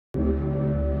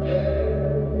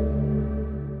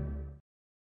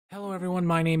Hello everyone,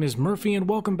 my name is Murphy and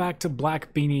welcome back to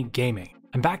Black Beanie Gaming.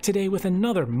 I'm back today with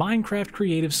another Minecraft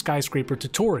Creative Skyscraper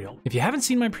tutorial. If you haven't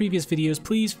seen my previous videos,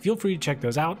 please feel free to check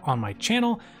those out on my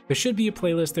channel. There should be a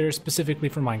playlist there specifically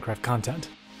for Minecraft content.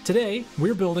 Today,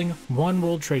 we're building One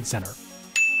World Trade Center,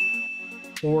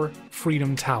 or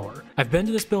Freedom Tower. I've been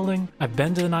to this building, I've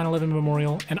been to the 9/11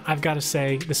 Memorial, and I've got to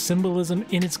say, the symbolism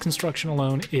in its construction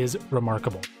alone is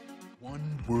remarkable. One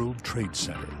World Trade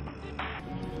Center.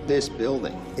 This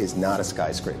building is not a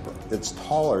skyscraper. It's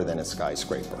taller than a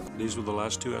skyscraper. These were the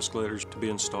last two escalators to be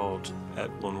installed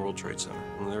at One World Trade Center.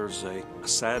 And there's a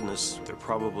sadness. There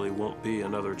probably won't be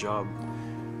another job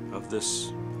of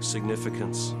this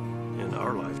significance in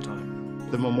our lifetime.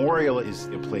 The memorial is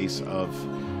a place of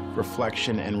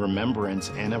reflection and remembrance,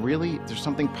 and there's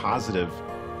something positive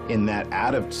in that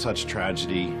out of such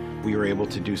tragedy, we were able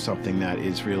to do something that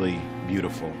is really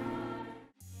beautiful.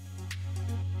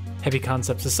 Heavy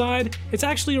concepts aside, it's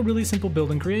actually a really simple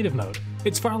build in creative mode.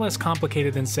 It's far less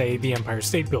complicated than, say, the Empire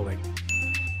State Building.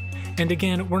 And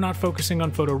again, we're not focusing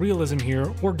on photorealism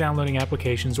here, or downloading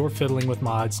applications, or fiddling with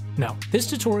mods. No, this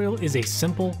tutorial is a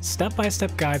simple,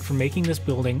 step-by-step guide for making this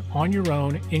building on your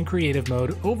own, in creative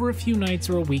mode, over a few nights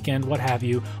or a weekend, what have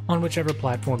you, on whichever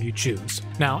platform you choose.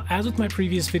 Now, as with my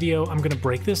previous video, I'm going to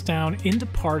break this down into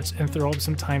parts and throw up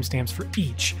some timestamps for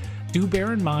each. Do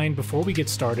bear in mind before we get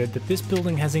started that this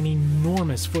building has an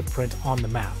enormous footprint on the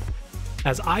map.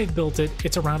 As I've built it,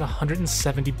 it's around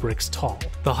 170 bricks tall.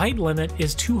 The height limit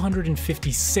is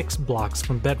 256 blocks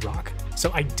from bedrock,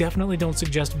 so I definitely don't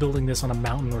suggest building this on a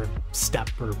mountain or a step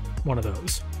or one of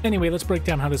those. Anyway, let's break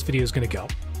down how this video is going to go.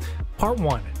 Part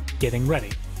 1, Getting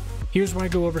Ready. Here's where I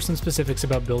go over some specifics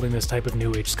about building this type of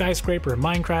new age skyscraper in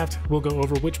Minecraft. We'll go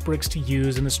over which bricks to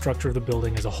use and the structure of the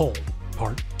building as a whole.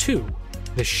 Part 2,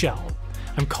 The shell.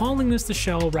 I'm calling this the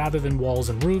shell rather than walls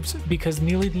and roofs because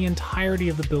nearly the entirety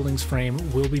of the building's frame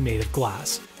will be made of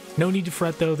glass. No need to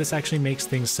fret though, this actually makes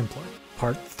things simpler.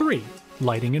 Part 3,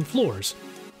 Lighting and floors.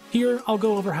 Here, I'll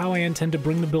go over how I intend to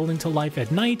bring the building to life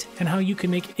at night and how you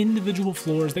can make individual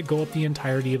floors that go up the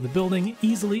entirety of the building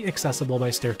easily accessible by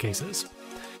staircases.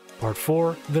 Part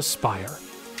 4, The spire.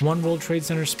 One World Trade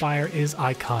Center spire is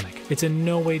iconic. It's in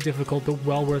no way difficult, but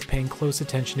well worth paying close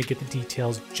attention to get the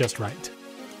details just right.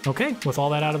 Okay, with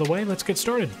all that out of the way, let's get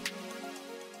started.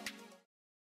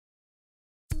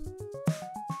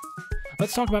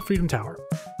 Let's talk about Freedom Tower.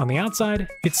 On the outside,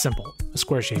 it's simple. A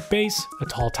square-shaped base, a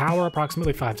tall tower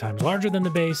approximately 5 times larger than the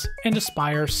base, and a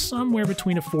spire somewhere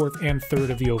between a fourth and third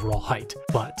of the overall height.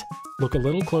 But look a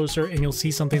little closer and you'll see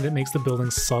something that makes the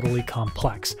building subtly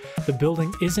complex. The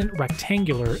building isn't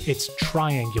rectangular, it's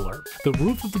triangular. The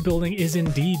roof of the building is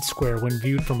indeed square when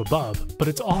viewed from above, but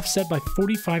it's offset by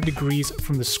 45 degrees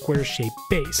from the square-shaped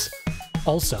base.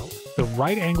 Also, the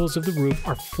right angles of the roof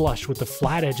are flush with the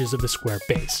flat edges of the square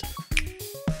base.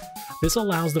 This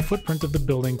allows the footprint of the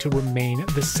building to remain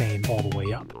the same all the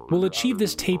way up. We'll achieve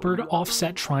this tapered,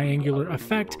 offset triangular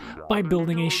effect by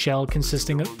building a shell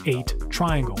consisting of 8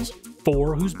 triangles,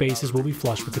 4 whose bases will be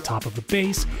flush with the top of the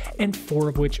base, and 4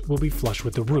 of which will be flush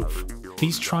with the roof.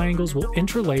 These triangles will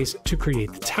interlace to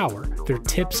create the tower, their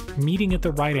tips meeting at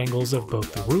the right angles of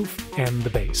both the roof and the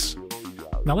base.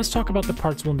 Now let's talk about the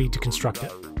parts we'll need to construct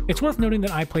it. It's worth noting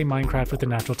that I play Minecraft with the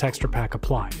natural texture pack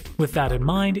applied. With that in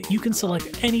mind, you can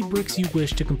select any bricks you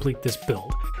wish to complete this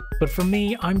build, but for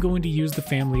me, I'm going to use the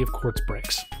family of quartz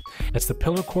bricks. That's the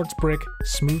pillar quartz brick,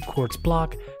 smooth quartz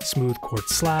block, smooth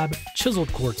quartz slab,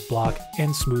 chiseled quartz block,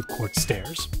 and smooth quartz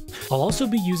stairs. I'll also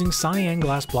be using cyan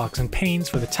glass blocks and panes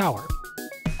for the tower.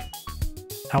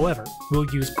 However,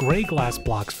 we'll use gray glass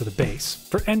blocks for the base.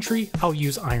 For entry, I'll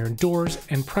use iron doors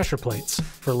and pressure plates.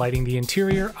 For lighting the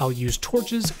interior, I'll use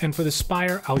torches, and for the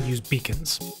spire, I'll use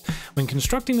beacons. When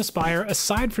constructing the spire,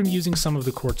 aside from using some of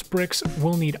the quartz bricks,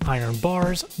 we'll need iron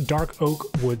bars, dark oak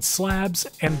wood slabs,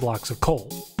 and blocks of coal.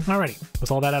 Alrighty,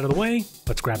 with all that out of the way,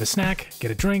 let's grab a snack,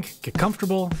 get a drink, get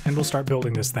comfortable, and we'll start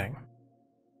building this thing.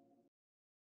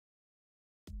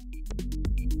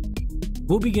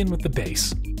 We'll begin with the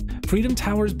base. Freedom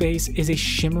Tower's base is a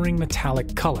shimmering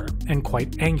metallic color and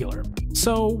quite angular,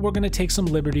 so we're going to take some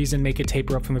liberties and make it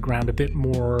taper up from the ground a bit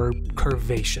more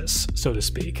curvaceous, so to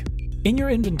speak. In your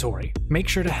inventory, make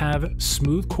sure to have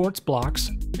smooth quartz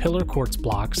blocks, pillar quartz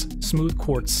blocks, smooth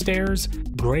quartz stairs,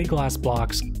 gray glass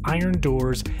blocks, iron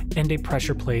doors, and a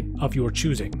pressure plate of your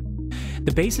choosing.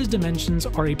 The base's dimensions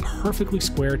are a perfectly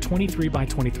square 23 by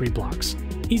 23 blocks.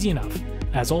 Easy enough.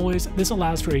 As always, this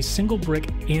allows for a single brick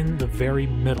in the very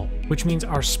middle. which means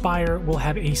our spire will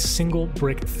have a single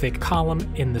brick thick column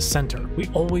in the center. We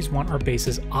always want our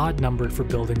bases odd numbered for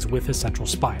buildings with a central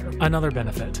spire. Another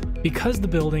benefit, because the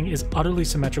building is utterly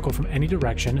symmetrical from any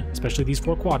direction, especially these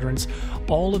 4 quadrants,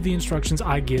 all of the instructions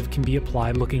I give can be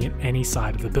applied looking at any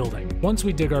side of the building. Once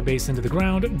we dig our base into the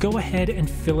ground, go ahead and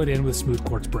fill it in with smooth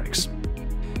quartz bricks.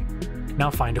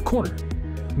 Now find a corner.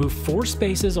 Move 4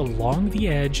 spaces along the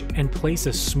edge and place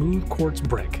a smooth quartz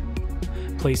brick.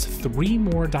 Place 3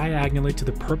 more diagonally to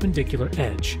the perpendicular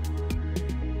edge.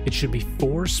 It should be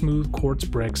 4 smooth quartz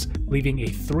bricks, leaving a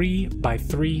 3 by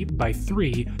 3 by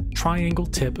 3 triangle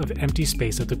tip of empty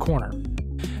space at the corner.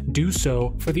 Do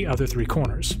so for the other 3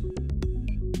 corners.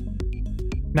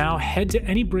 Now head to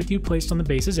any brick you placed on the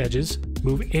base's edges,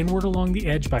 move inward along the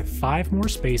edge by 5 more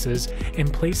spaces,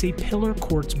 and place a pillar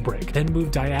quartz brick. Then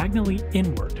move diagonally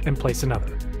inward and place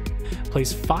another.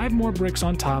 Place 5 more bricks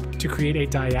on top to create a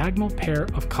diagonal pair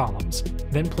of columns.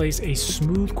 Then place a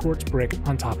smooth quartz brick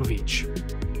on top of each.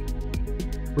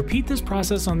 Repeat this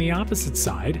process on the opposite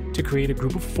side to create a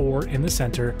group of 4 in the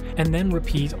center, and then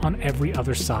repeat on every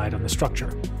other side on the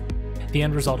structure. The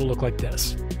end result will look like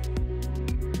this.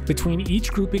 Between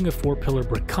each grouping of 4 pillar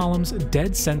brick columns,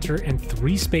 dead center and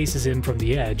 3 spaces in from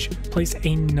the edge, place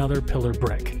another pillar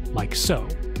brick, like so,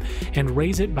 and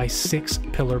raise it by 6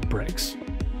 pillar bricks.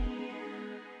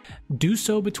 Do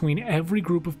so between every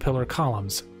group of pillar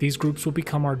columns. These groups will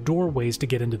become our doorways to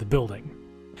get into the building.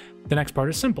 The next part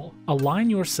is simple. Align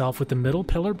yourself with the middle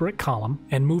pillar brick column,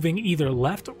 and moving either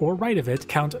left or right of it,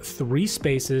 count 3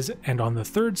 spaces, and on the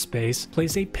 3rd space,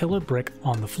 place a pillar brick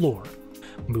on the floor.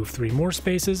 Move 3 more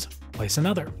spaces, place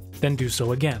another. Then do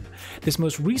so again. This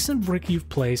most recent brick you've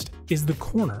placed is the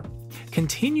corner.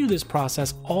 Continue this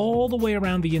process all the way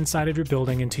around the inside of your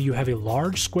building until you have a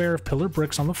large square of pillar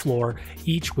bricks on the floor,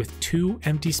 each with 2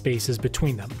 empty spaces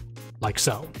between them, like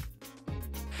so.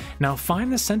 Now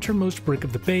find the centermost brick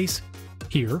of the base,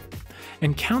 here,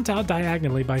 and count out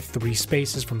diagonally by 3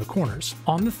 spaces from the corners.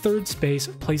 On the 3rd space,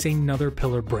 place another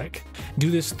pillar brick.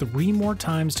 Do this 3 more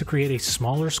times to create a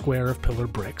smaller square of pillar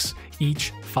bricks,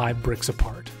 each 5 bricks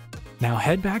apart. Now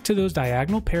head back to those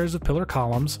diagonal pairs of pillar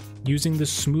columns. Using the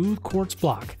smooth quartz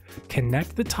block,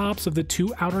 connect the tops of the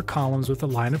 2 outer columns with a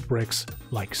line of bricks,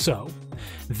 like so.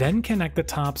 Then connect the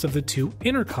tops of the 2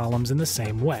 inner columns in the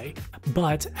same way,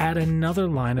 but add another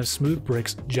line of smooth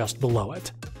bricks just below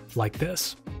it, like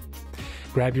this.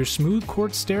 Grab your smooth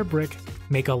quartz stair brick,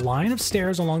 make a line of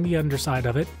stairs along the underside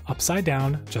of it, upside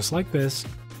down, just like this,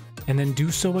 and then do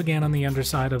so again on the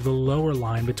underside of the lower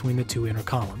line between the 2 inner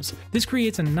columns. This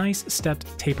creates a nice stepped,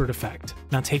 tapered effect.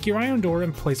 Now take your iron door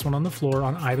and place one on the floor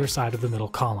on either side of the middle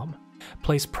column.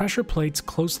 Place pressure plates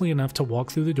closely enough to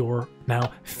walk through the door.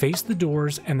 Now face the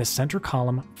doors and the center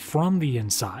column from the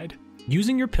inside.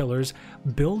 Using your pillars,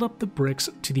 build up the bricks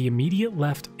to the immediate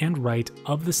left and right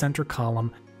of the center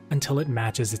column until it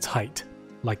matches its height,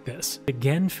 like this.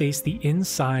 Again, face the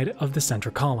inside of the center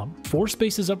column. 4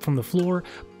 spaces up from the floor,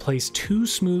 place 2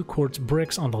 smooth quartz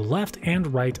bricks on the left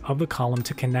and right of the column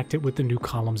to connect it with the new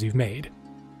columns you've made.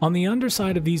 On the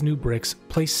underside of these new bricks,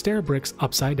 place stair bricks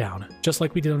upside down, just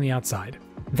like we did on the outside.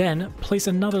 Then, place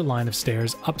another line of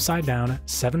stairs upside down,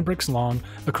 7 bricks long,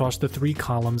 across the 3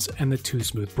 columns and the 2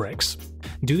 smooth bricks.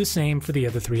 Do the same for the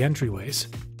other 3 entryways.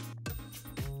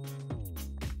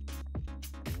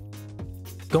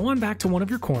 Go on back to one of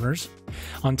your corners.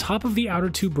 On top of the outer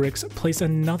 2 bricks, place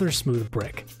another smooth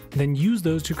brick. Then use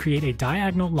those to create a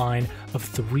diagonal line of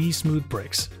 3 smooth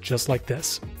bricks, just like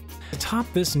this. Atop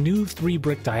this new 3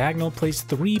 brick diagonal, place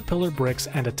 3 pillar bricks,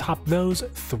 and atop those,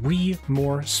 3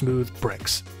 more smooth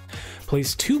bricks.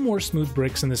 Place 2 more smooth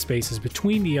bricks in the spaces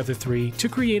between the other 3 to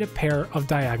create a pair of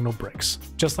diagonal bricks,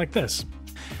 just like this.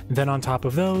 Then on top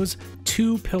of those,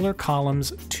 2 pillar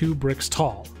columns 2 bricks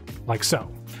tall, like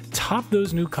so. Top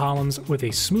those new columns with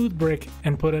a smooth brick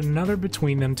and put another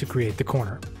between them to create the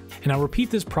corner. And I'll repeat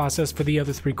this process for the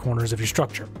other 3 corners of your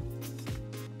structure.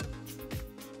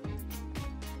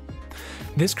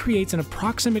 This creates an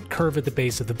approximate curve at the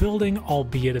base of the building,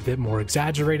 albeit a bit more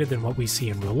exaggerated than what we see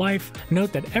in real life.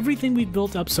 Note that everything we've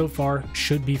built up so far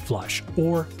should be flush,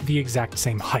 or the exact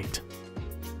same height.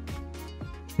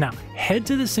 Now, head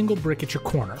to the single brick at your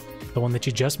corner, the one that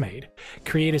you just made.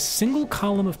 Create a single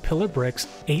column of pillar bricks,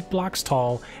 8 blocks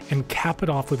tall, and cap it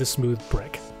off with a smooth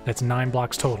brick. That's 9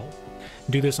 blocks total.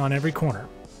 Do this on every corner.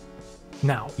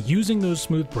 Now, using those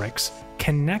smooth bricks,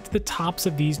 connect the tops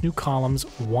of these new columns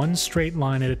one straight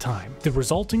line at a time. The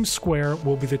resulting square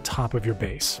will be the top of your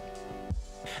base.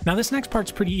 Now this next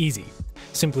part's pretty easy.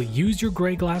 Simply use your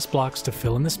gray glass blocks to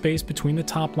fill in the space between the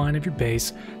top line of your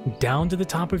base, down to the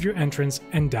top of your entrance,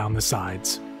 and down the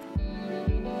sides.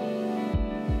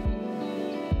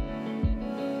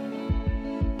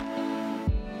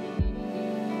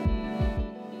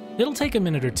 It'll take a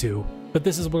minute or two, but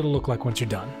this is what it'll look like once you're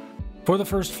done. For the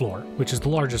first floor, which is the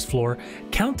largest floor,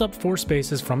 count up 4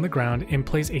 spaces from the ground and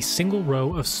place a single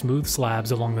row of smooth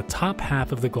slabs along the top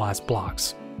half of the glass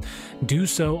blocks. Do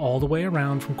so all the way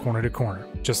around from corner to corner,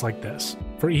 just like this.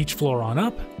 For each floor on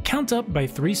up, count up by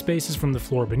 3 spaces from the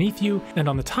floor beneath you, and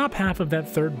on the top half of that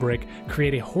third brick,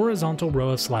 create a horizontal row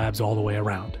of slabs all the way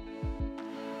around.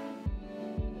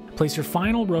 Place your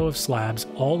final row of slabs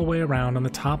all the way around on the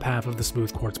top half of the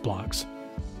smooth quartz blocks.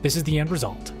 This is the end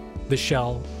result, the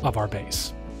shell of our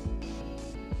base.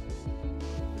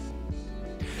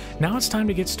 Now it's time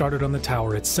to get started on the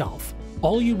tower itself.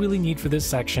 All you really need for this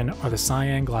section are the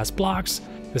cyan glass blocks,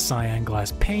 the cyan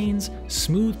glass panes,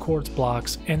 smooth quartz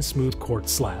blocks, and smooth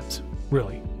quartz slabs.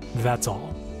 Really, that's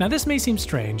all. Now this may seem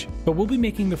strange, but we'll be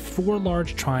making the 4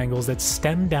 large triangles that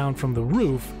stem down from the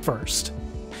roof first.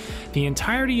 The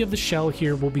entirety of the shell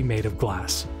here will be made of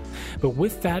glass. But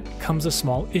with that comes a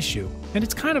small issue, and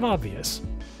it's kind of obvious.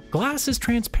 Glass is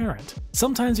transparent.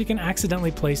 Sometimes you can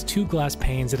accidentally place 2 glass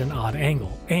panes at an odd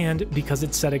angle, and because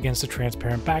it's set against a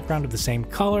transparent background of the same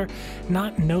color,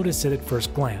 not notice it at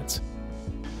first glance.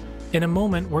 In a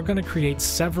moment, we're going to create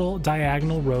several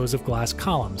diagonal rows of glass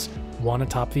columns, one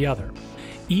atop the other.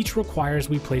 Each requires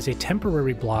we place a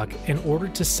temporary block in order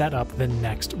to set up the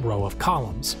next row of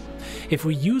columns. If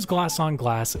we use glass on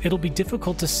glass, it'll be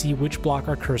difficult to see which block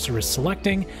our cursor is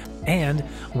selecting, and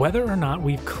whether or not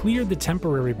we've cleared the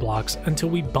temporary blocks until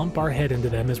we bump our head into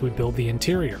them as we build the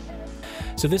interior.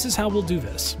 So this is how we'll do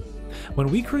this.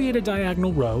 When we create a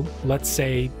diagonal row, let's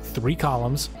say 3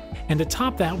 columns, and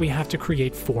atop that we have to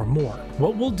create 4 more.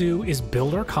 What we'll do is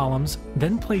build our columns,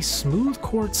 then place smooth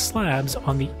quartz slabs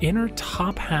on the inner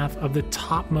top half of the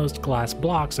topmost glass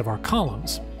blocks of our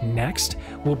columns. Next,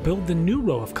 we'll build the new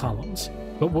row of columns,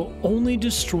 but we'll only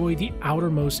destroy the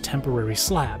outermost temporary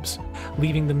slabs,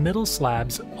 leaving the middle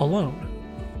slabs alone.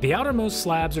 The outermost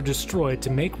slabs are destroyed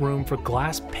to make room for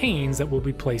glass panes that we'll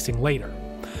be placing later,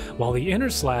 while the inner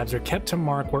slabs are kept to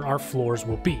mark where our floors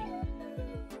will be.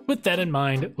 With that in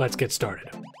mind, let's get started.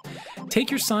 Take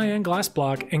your cyan glass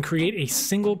block and create a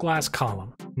single glass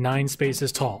column, 9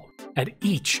 spaces tall, at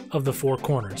each of the 4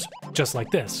 corners, just like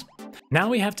this. Now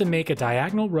we have to make a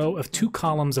diagonal row of 2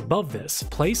 columns above this.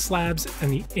 Place slabs in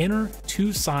the inner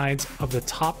 2 sides of the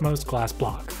topmost glass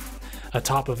block.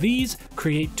 Atop of these,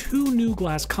 create 2 new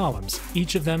glass columns,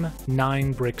 each of them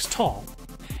 9 bricks tall.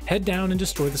 Head down and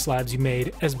destroy the slabs you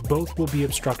made, as both will be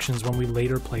obstructions when we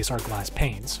later place our glass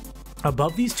panes.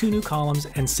 Above these 2 new columns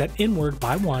and set inward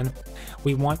by 1,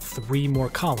 we want 3 more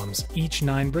columns, each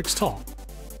 9 bricks tall.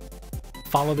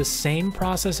 Follow the same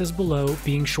process as below,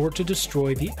 being sure to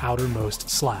destroy the outermost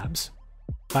slabs.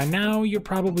 By now, you're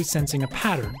probably sensing a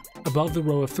pattern. Above the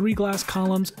row of 3 glass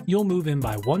columns, you'll move in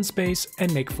by 1 space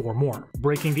and make 4 more,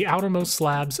 breaking the outermost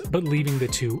slabs but leaving the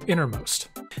 2 innermost.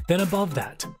 Then above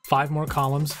that, 5 more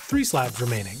columns, 3 slabs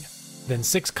remaining. Then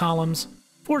 6 columns,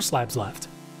 4 slabs left.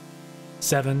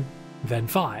 7, then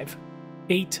 5,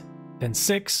 8, then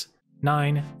 6,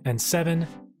 9, and 7,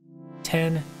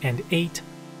 10 and 8,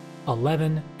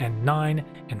 11 and 9,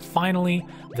 and finally,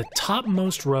 the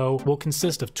topmost row will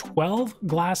consist of 12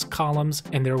 glass columns,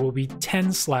 and there will be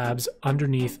 10 slabs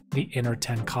underneath the inner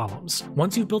 10 columns.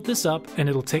 Once you've built this up, and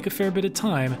it'll take a fair bit of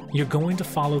time, you're going to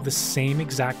follow the same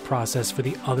exact process for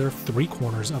the other 3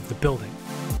 corners of the building.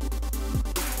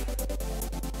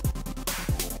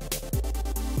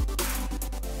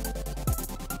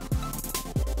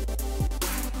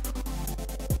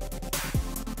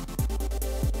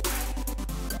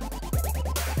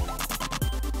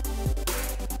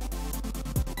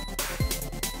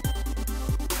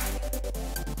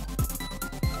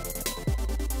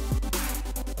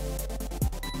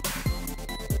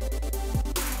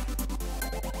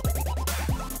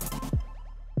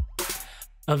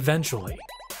 Eventually,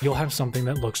 you'll have something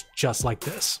that looks just like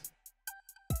this.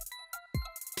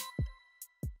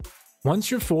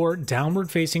 Once your 4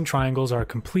 downward-facing triangles are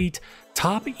complete,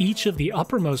 top each of the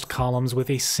uppermost columns with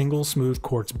a single smooth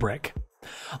quartz brick.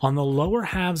 On the lower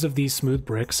halves of these smooth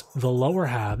bricks, the lower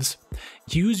halves,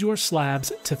 use your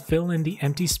slabs to fill in the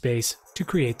empty space to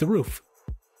create the roof.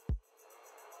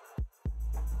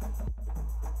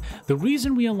 The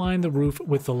reason we align the roof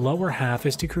with the lower half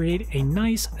is to create a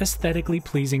nice, aesthetically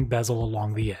pleasing bezel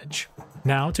along the edge.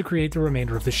 Now to create the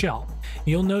remainder of the shell.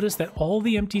 You'll notice that all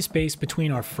the empty space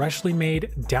between our freshly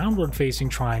made downward-facing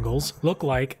triangles look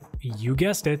like, you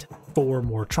guessed it, 4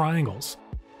 more triangles.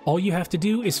 All you have to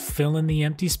do is fill in the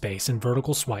empty space in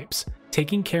vertical swipes,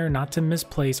 taking care not to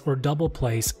misplace or double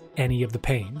place any of the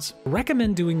panes.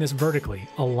 Recommend doing this vertically,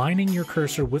 aligning your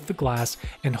cursor with the glass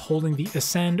and holding the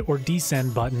ascend or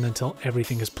descend button until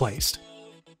everything is placed.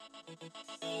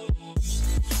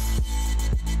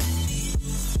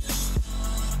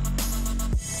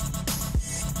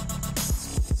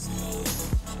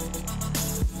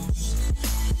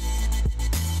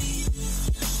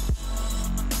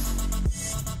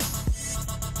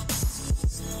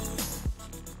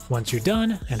 Once you're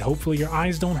done, and hopefully your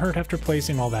eyes don't hurt after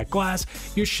placing all that glass,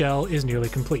 your shell is nearly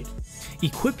complete.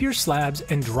 Equip your slabs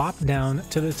and drop down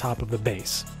to the top of the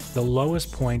base, the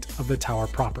lowest point of the tower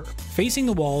proper. Facing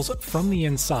the walls from the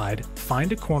inside,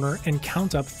 find a corner and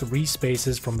count up 3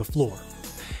 spaces from the floor.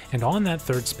 And on that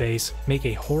 3rd space, make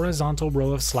a horizontal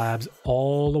row of slabs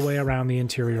all the way around the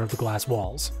interior of the glass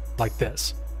walls, like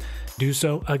this. Do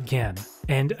so again,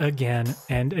 and again,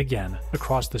 and again,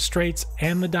 across the straights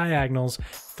and the diagonals,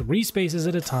 3 spaces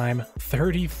at a time,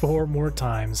 34 more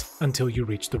times, until you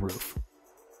reach the roof.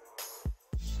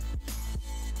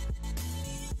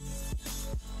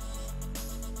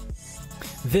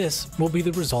 This will be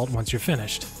the result once you're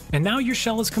finished. And now your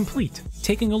shell is complete.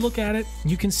 Taking a look at it,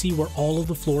 you can see where all of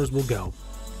the floors will go.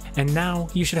 And now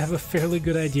you should have a fairly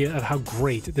good idea of how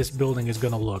great this building is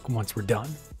going to look once we're done.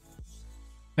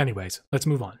 Anyways, let's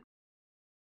move on.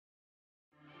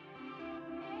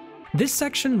 This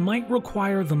section might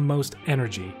require the most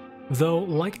energy, though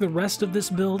like the rest of this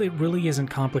build, it really isn't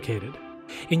complicated.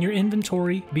 In your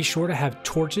inventory, be sure to have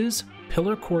torches,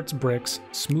 pillar quartz bricks,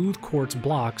 smooth quartz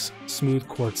blocks, smooth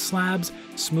quartz slabs,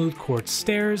 smooth quartz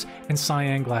stairs, and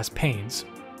cyan glass panes.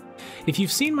 If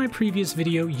you've seen my previous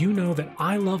video, you know that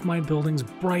I love my buildings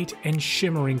bright and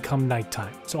shimmering come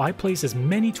nighttime, so I place as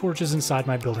many torches inside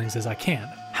my buildings as I can.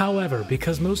 However,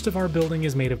 because most of our building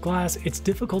is made of glass, it's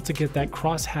difficult to get that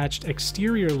cross-hatched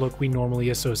exterior look we normally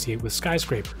associate with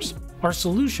skyscrapers. Our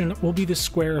solution will be the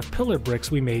square of pillar bricks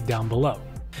we made down below.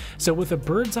 So with a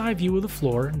bird's eye view of the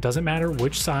floor, doesn't matter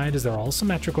which side as they're all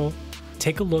symmetrical,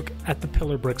 take a look at the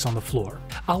pillar bricks on the floor.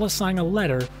 I'll assign a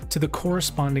letter to the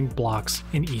corresponding blocks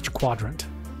in each quadrant.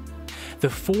 The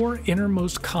 4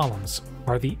 innermost columns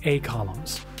are the A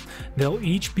columns. They'll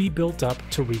each be built up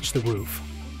to reach the roof.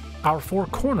 Our 4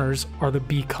 corners are the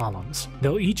B columns.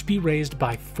 They'll each be raised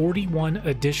by 41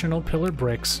 additional pillar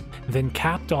bricks, then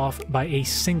capped off by a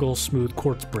single smooth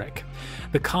quartz brick.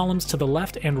 The columns to the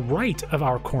left and right of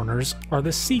our corners are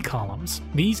the C columns.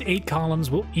 These 8 columns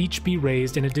will each be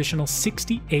raised an additional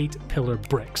 68 pillar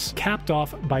bricks, capped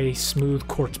off by a smooth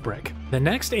quartz brick. The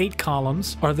next 8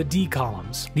 columns are the D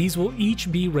columns. These will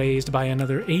each be raised by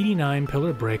another 89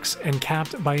 pillar bricks and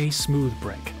capped by a smooth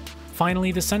brick.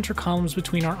 Finally, the center columns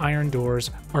between our iron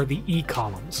doors are the E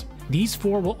columns. These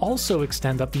 4 will also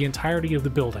extend up the entirety of the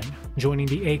building, joining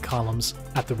the A columns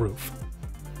at the roof.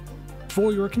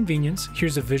 For your convenience,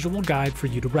 here's a visual guide for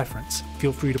you to reference.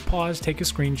 Feel free to pause, take a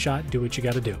screenshot, do what you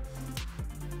gotta do.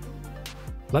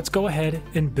 Let's go ahead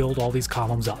and build all these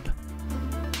columns up.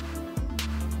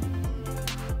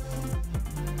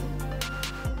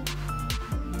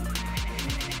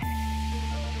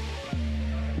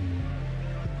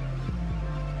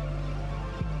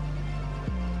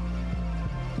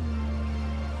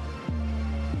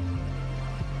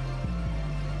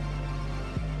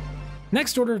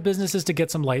 Next order of business is to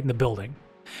get some light in the building.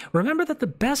 Remember that the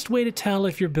best way to tell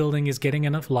if your building is getting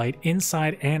enough light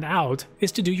inside and out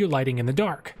is to do your lighting in the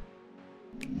dark.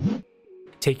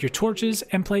 Take your torches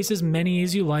and place as many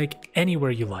as you like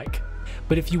anywhere you like.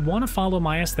 But if you want to follow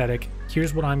my aesthetic,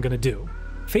 here's what I'm going to do.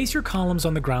 Face your columns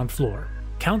on the ground floor.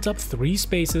 Count up 3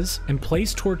 spaces and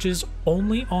place torches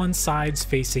only on sides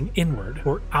facing inward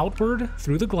or outward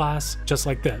through the glass, just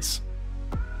like this.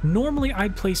 Normally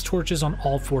I'd place torches on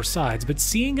all 4 sides, but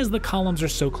seeing as the columns are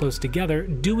so close together,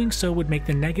 doing so would make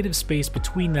the negative space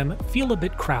between them feel a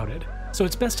bit crowded, so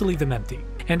it's best to leave them empty.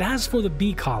 And as for the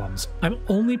B columns, I'm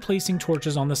only placing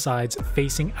torches on the sides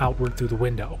facing outward through the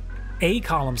window. A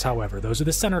columns, however, those are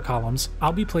the center columns,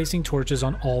 I'll be placing torches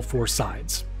on all 4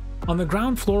 sides. On the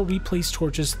ground floor, we place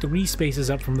torches 3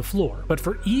 spaces up from the floor, but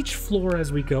for each floor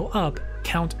as we go up,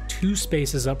 count 2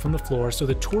 spaces up from the floor so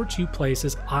the torch you place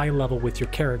is eye level with your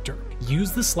character.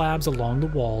 Use the slabs along the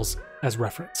walls as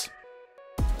reference.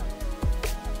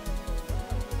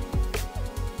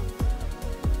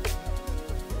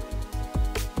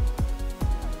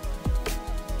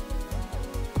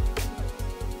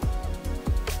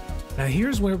 Now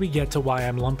here's where we get to why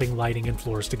I'm lumping lighting and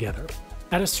floors together.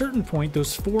 At a certain point,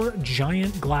 those 4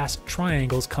 giant glass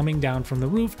triangles coming down from the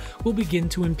roof will begin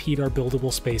to impede our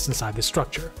buildable space inside the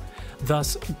structure,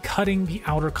 thus cutting the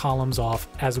outer columns off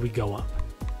as we go up.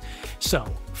 So,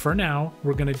 for now,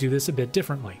 we're going to do this a bit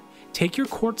differently. Take your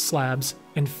quartz slabs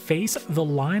and face the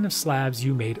line of slabs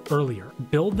you made earlier.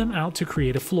 Build them out to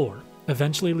create a floor,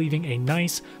 eventually leaving a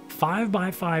nice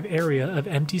 5x5 area of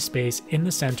empty space in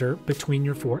the center between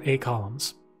your 4 A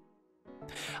columns.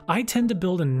 I tend to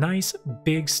build a nice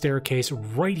big staircase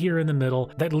right here in the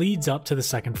middle that leads up to the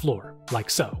 2nd floor, like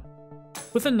so,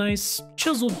 with a nice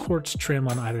chiseled quartz trim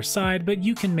on either side, but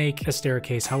you can make a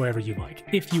staircase however you like,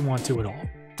 if you want to at all.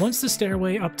 Once the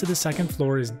stairway up to the second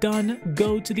floor is done,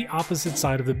 go to the opposite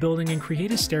side of the building and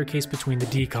create a staircase between the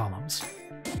D columns.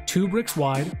 2 bricks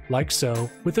wide, like so,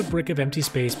 with a brick of empty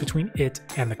space between it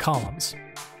and the columns.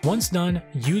 Once done,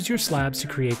 use your slabs to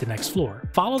create the next floor.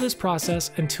 Follow this process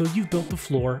until you've built the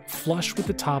floor flush with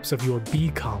the tops of your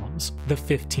B columns, the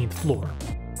 15th floor.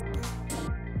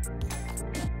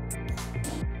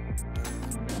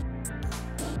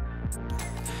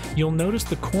 You'll notice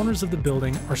the corners of the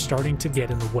building are starting to get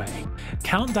in the way.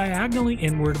 Count diagonally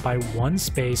inward by 1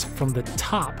 space from the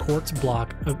top quartz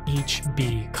block of each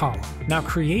B column. Now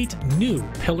create new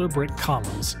pillar brick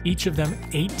columns, each of them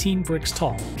 18 bricks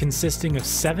tall, consisting of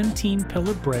 17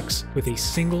 pillar bricks with a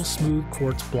single smooth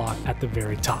quartz block at the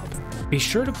very top. Be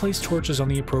sure to place torches on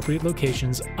the appropriate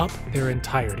locations up their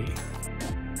entirety.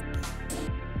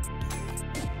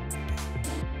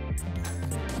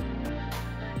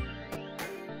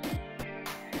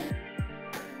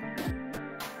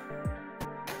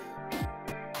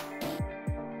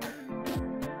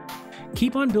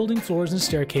 Keep on building floors and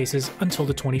staircases until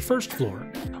the 21st floor,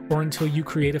 or until you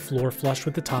create a floor flush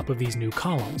with the top of these new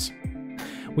columns.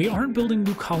 We aren't building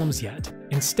new columns yet.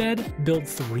 Instead, build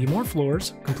 3 more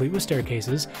floors, complete with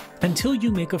staircases, until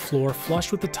you make a floor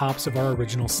flush with the tops of our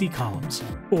original C columns,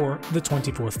 or the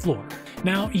 24th floor.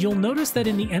 Now, you'll notice that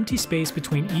in the empty space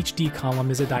between each D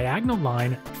column is a diagonal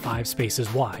line 5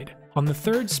 spaces wide. On the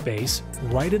 3rd space,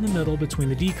 right in the middle between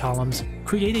the D columns,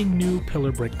 create a new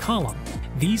pillar brick column.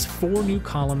 These 4 new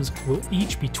columns will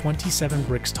each be 27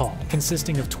 bricks tall,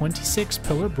 consisting of 26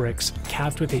 pillar bricks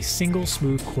capped with a single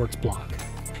smooth quartz block.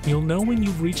 You'll know when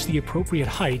you've reached the appropriate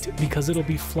height because it'll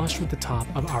be flush with the top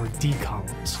of our D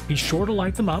columns. Be sure to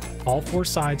light them up, all 4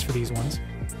 sides for these ones.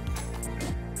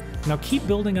 Now keep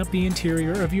building up the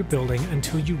interior of your building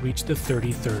until you reach the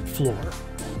 33rd floor.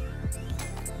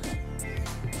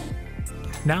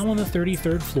 Now on the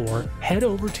 33rd floor, head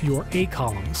over to your A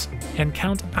columns and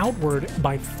count outward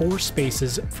by 4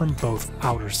 spaces from both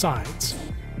outer sides.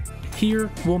 Here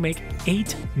we'll make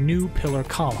 8 new pillar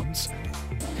columns.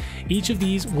 Each of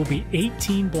these will be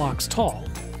 18 blocks tall,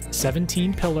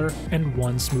 17 pillar and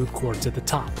 1 smooth quartz at the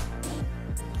top.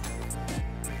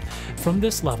 From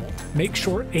this level, make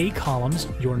sure A columns,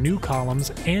 your new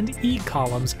columns, and E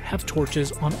columns have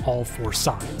torches on all 4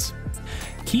 sides.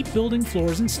 Keep building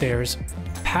floors and stairs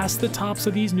past the tops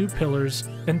of these new pillars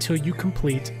until you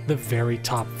complete the very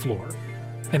top floor.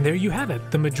 And there you have it,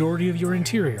 the majority of your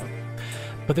interior.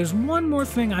 But there's one more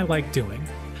thing I like doing.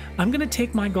 I'm going to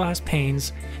take my glass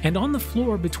panes, and on the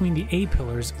floor between the A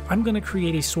pillars, I'm going to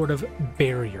create a sort of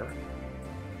barrier.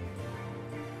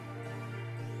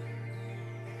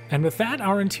 And with that,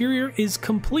 our interior is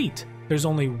complete. There's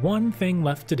only one thing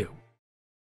left to do.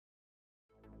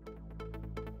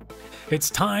 It's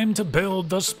time to build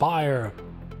the spire.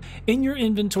 In your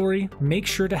inventory, make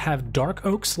sure to have dark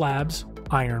oak slabs,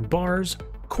 iron bars,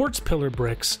 quartz pillar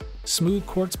bricks, smooth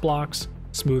quartz blocks,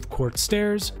 smooth quartz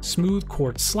stairs, smooth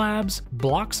quartz slabs,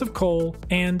 blocks of coal,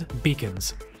 and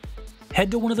beacons.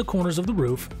 Head to one of the corners of the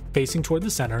roof, facing toward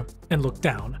the center, and look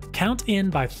down. Count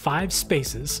in by 5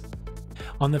 spaces.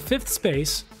 On the 5th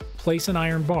space, place an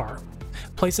iron bar.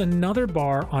 Place another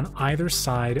bar on either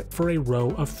side for a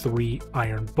row of 3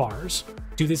 iron bars.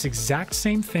 Do this exact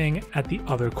same thing at the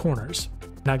other corners.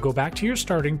 Now go back to your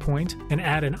starting point and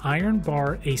add an iron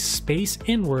bar a space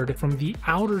inward from the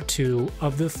outer 2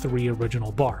 of the 3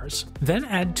 original bars. Then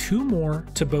add 2 more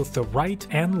to both the right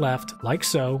and left, like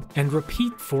so, and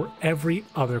repeat for every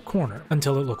other corner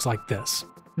until it looks like this.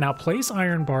 Now place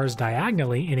iron bars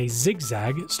diagonally in a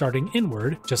zigzag starting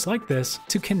inward, just like this,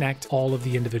 to connect all of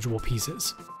the individual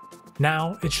pieces.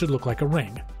 Now it should look like a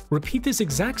ring. Repeat this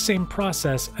exact same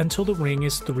process until the ring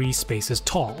is 3 spaces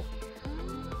tall.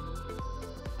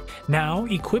 Now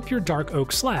equip your dark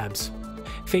oak slabs.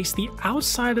 Face the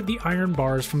outside of the iron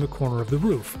bars from the corner of the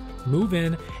roof. Move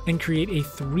in and create a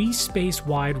 3 space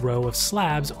wide row of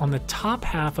slabs on the top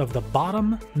half of the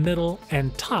bottom, middle,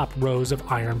 and top rows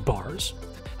of iron bars.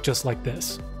 Just like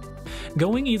this.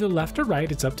 Going either left or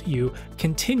right, it's up to you,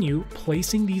 continue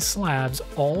placing these slabs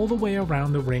all the way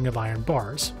around the ring of iron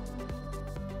bars.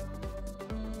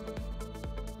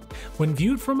 When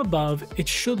viewed from above, it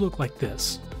should look like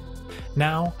this.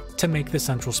 Now, to make the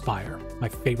central spire, my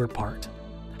favorite part.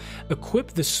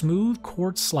 Equip the smooth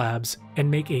quartz slabs and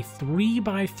make a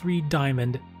 3x3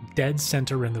 diamond dead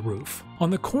center in the roof. On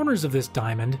the corners of this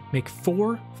diamond, make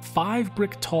 4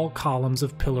 5-brick tall columns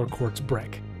of pillar quartz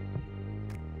brick.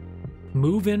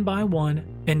 Move in by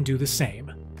 1 and do the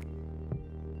same.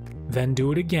 Then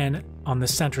do it again on the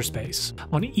center space.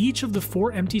 On each of the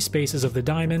 4 empty spaces of the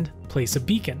diamond, place a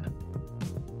beacon.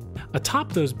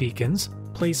 Atop those beacons,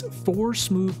 place 4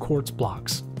 smooth quartz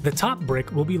blocks. The top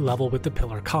brick will be level with the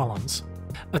pillar columns.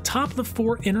 Atop the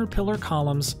 4 inner pillar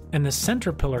columns and the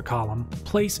center pillar column,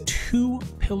 place 2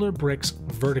 pillar bricks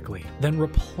vertically, then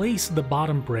replace the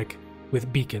bottom brick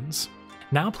with beacons.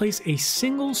 Now place a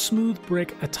single smooth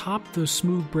brick atop those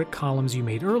smooth brick columns you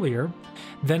made earlier,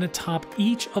 then atop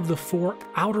each of the 4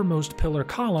 outermost pillar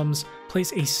columns,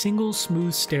 place a single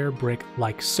smooth stair brick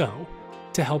like so,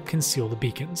 to help conceal the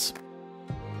beacons.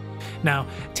 Now,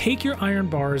 take your iron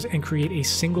bars and create a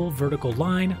single vertical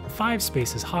line 5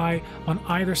 spaces high on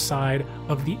either side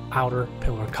of the outer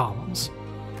pillar columns.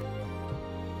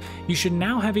 You should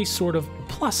now have a sort of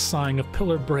plus sign of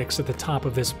pillar bricks at the top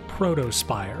of this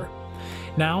proto-spire.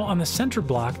 Now, on the center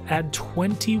block, add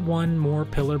 21 more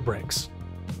pillar bricks.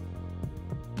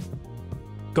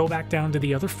 Go back down to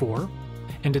the other 4,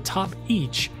 and atop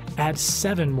each, add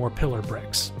 7 more pillar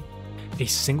bricks. A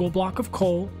single block of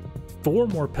coal, 4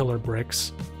 more pillar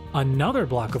bricks, another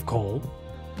block of coal,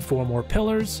 4 more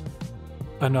pillars,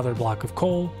 another block of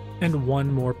coal, and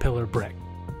 1 more pillar brick.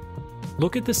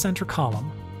 Look at the center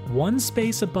column. 1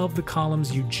 space above the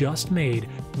columns you just made,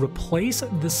 replace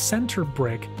the center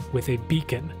brick with a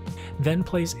beacon. Then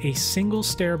place a single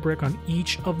stair brick on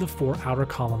each of the 4 outer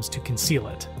columns to conceal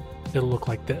it. It'll look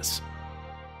like this.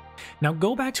 Now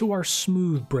go back to our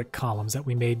smooth brick columns that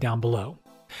we made down below.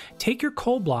 Take your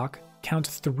coal block, count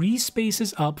 3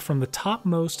 spaces up from the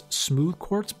topmost smooth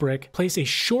quartz brick, place a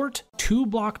short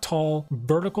 2-block tall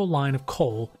vertical line of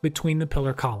coal between the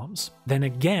pillar columns. Then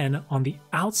again on the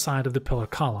outside of the pillar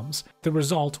columns. The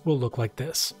result will look like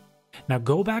this. Now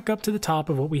go back up to the top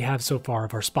of what we have so far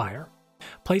of our spire.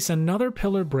 Place another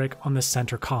pillar brick on the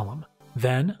center column,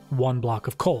 then 1 block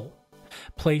of coal.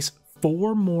 Place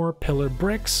 4 more pillar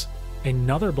bricks,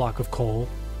 another block of coal,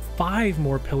 5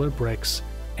 more pillar bricks,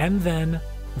 and then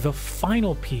the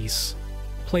final piece,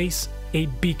 place a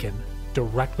beacon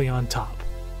directly on top,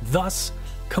 thus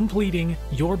completing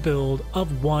your build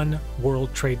of One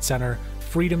World Trade Center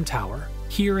Freedom Tower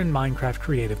here in Minecraft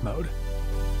Creative Mode.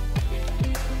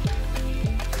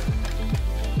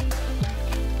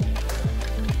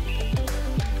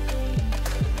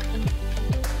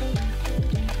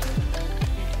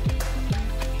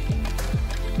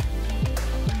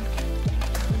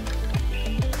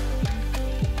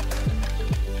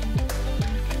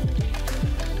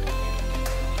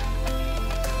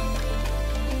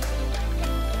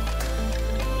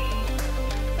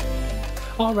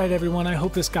 Alright everyone, I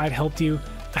hope this guide helped you.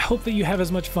 I hope that you have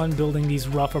as much fun building these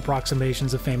rough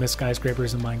approximations of famous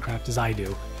skyscrapers in Minecraft as I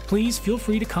do. Please feel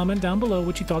free to comment down below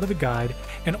what you thought of the guide,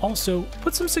 and also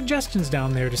put some suggestions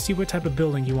down there to see what type of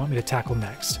building you want me to tackle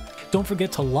next. Don't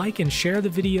forget to like and share the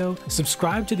video,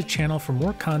 subscribe to the channel for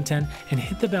more content, and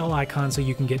hit the bell icon so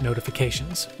you can get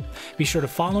notifications. Be sure to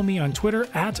follow me on Twitter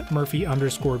at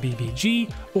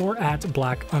Murphy_BBG or at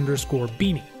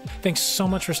Black_Beanie. Thanks so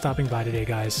much for stopping by today,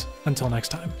 guys. Until next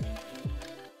time.